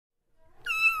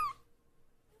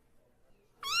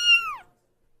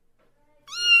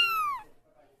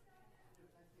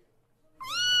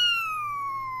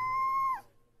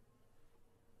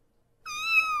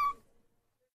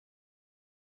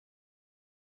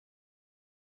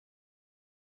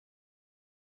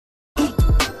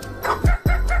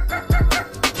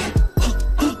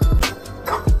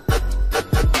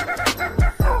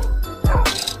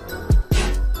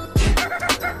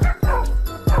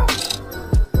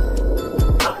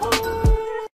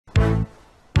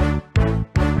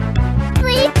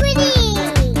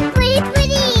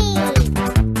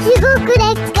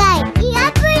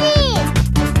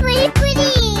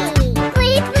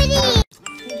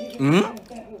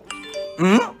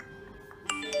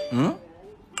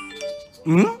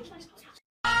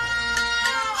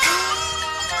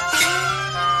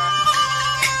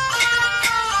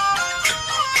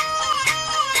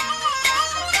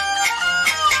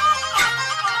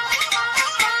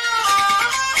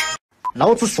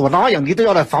老子说哪样你都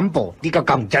要来反驳，你个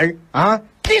杠精儿啊！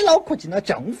你脑壳进了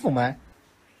浆糊吗？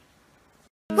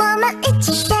我们一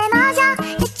起睡猫觉，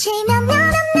一起喵喵喵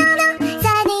喵喵，在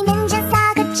你面前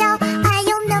撒个娇，哎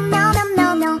呦喵喵喵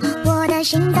喵喵，我的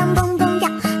心脏蹦蹦跳，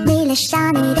迷恋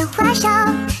上你的坏笑，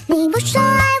你不说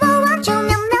爱我，我就喵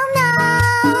喵喵。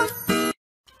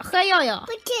喝药药，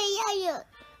不吃药药，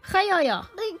喝药药，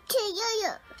不吃药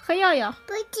药，喝药药，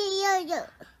不吃药药，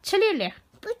吃粒粒，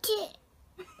不吃。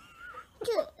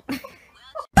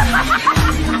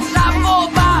杀不过我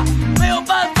吧，没有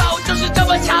办法，我就是这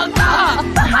么强大，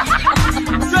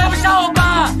追不上我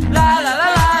吧，啦啦啦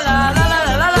啦啦啦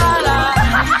啦啦啦啦。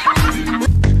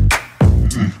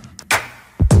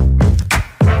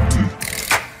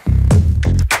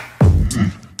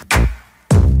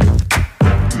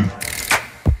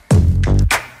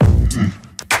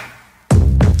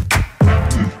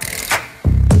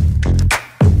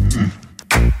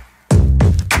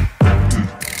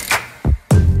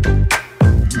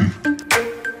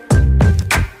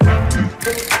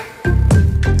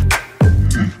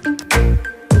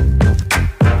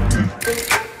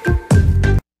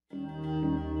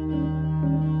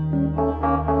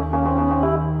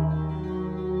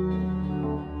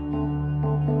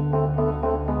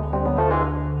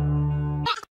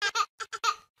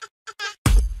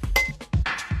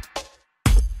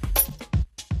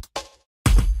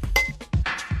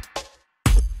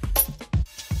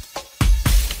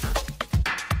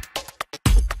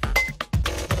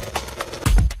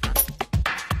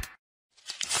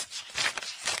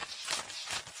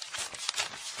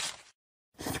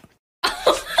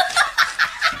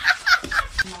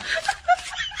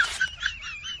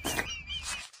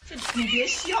你别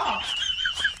笑。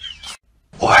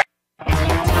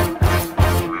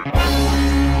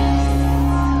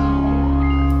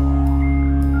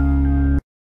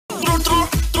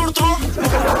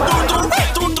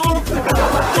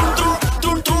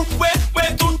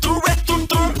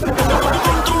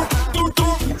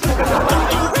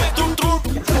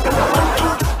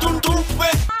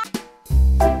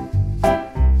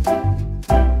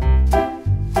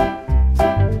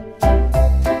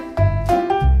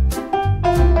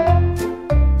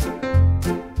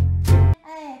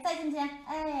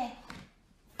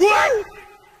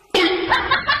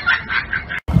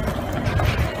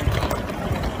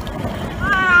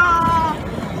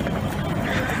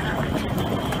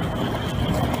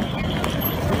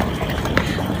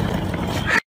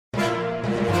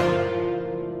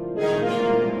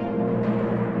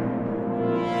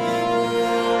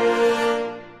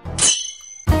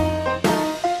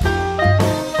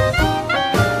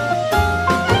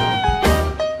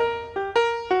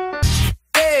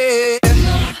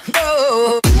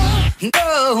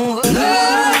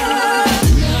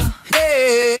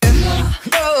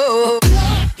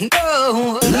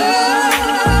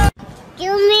救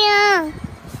命！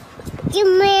救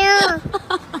命！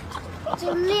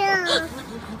救命！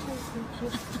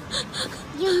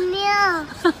救命！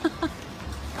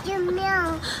救命！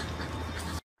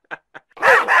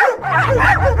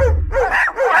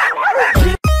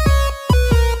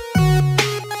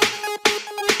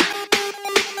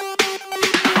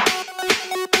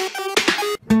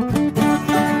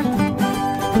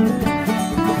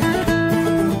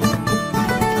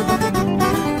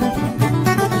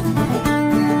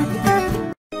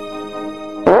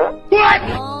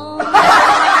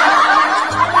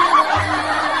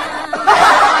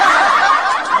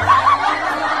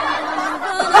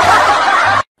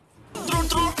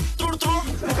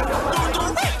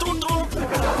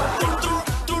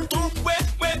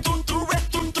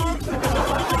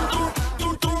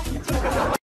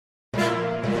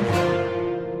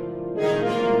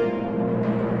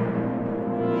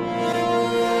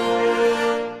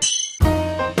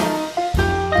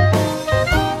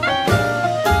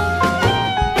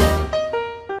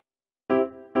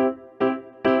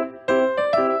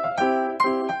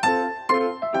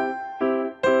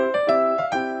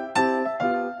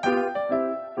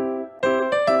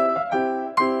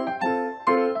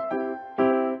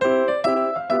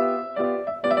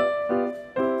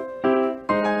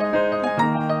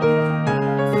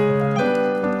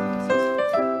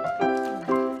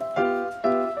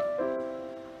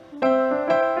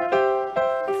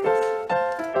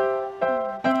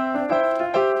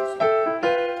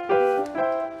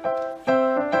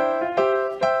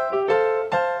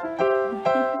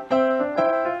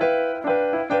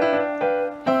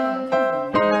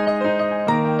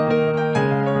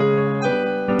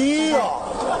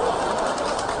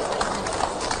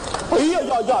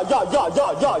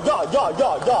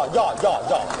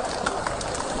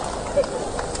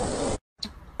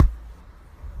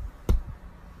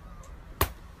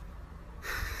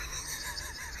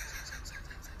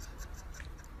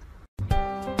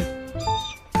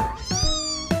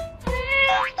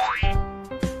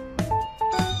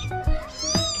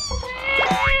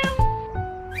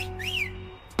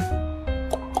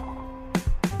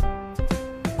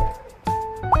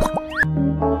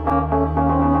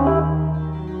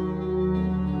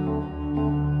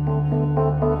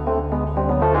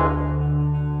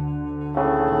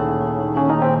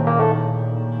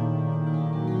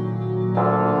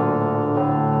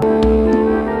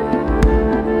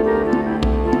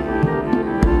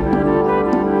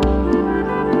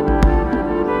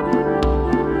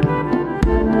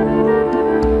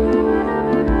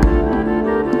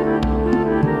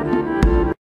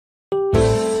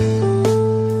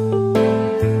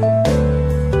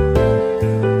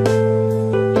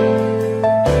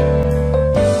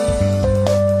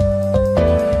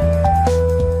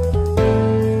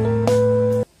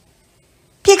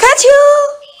皮卡丘，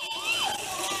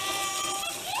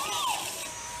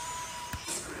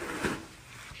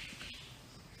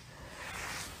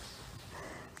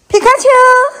皮卡丘，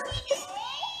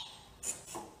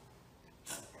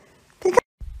皮卡。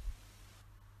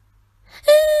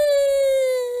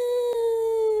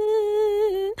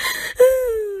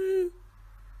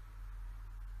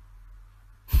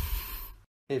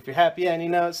If you're happy and you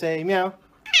know it, say meow.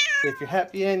 If you're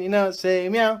happy and you know it, say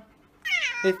meow.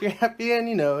 If you're happy and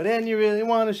you know it and you really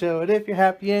want to show it, if you're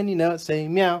happy and you know it, say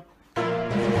meow.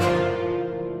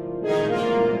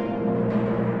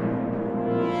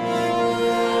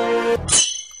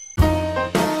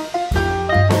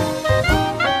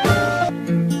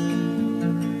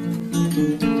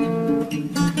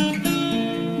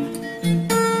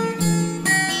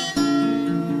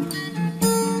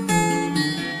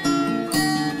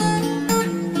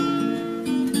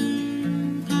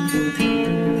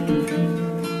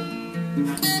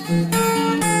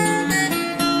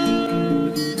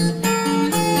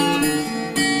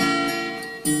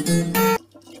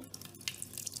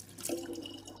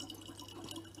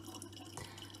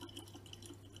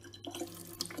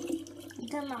你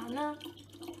干嘛呢？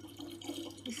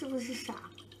你是不是傻？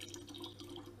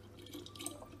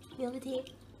有个题，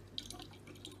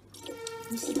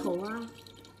你洗头啊？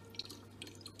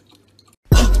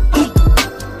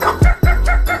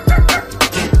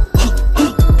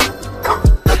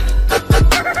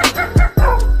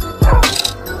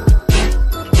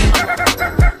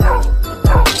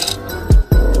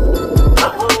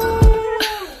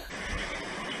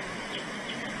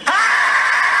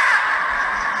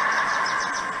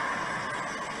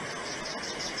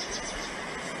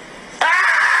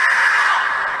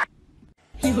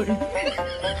有人。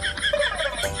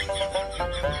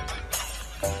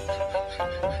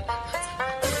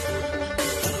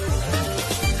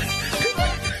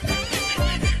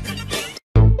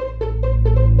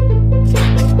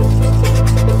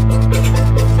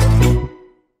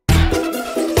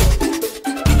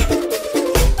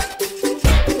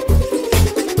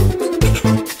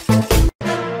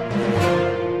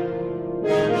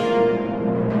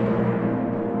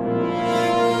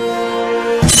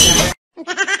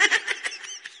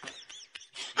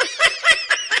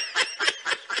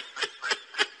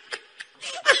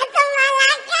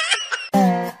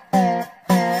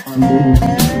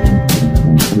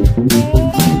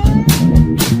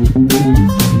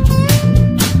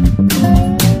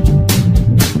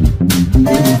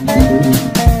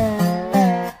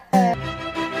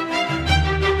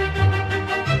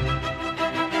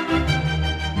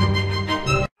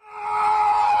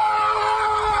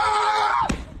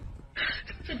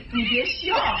你别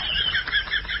笑。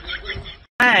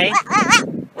Hi.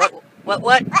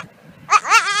 What?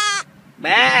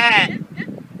 Bad.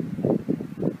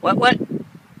 What?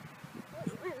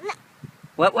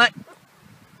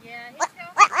 Yeah, he's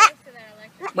going close to that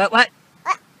electric. What? What?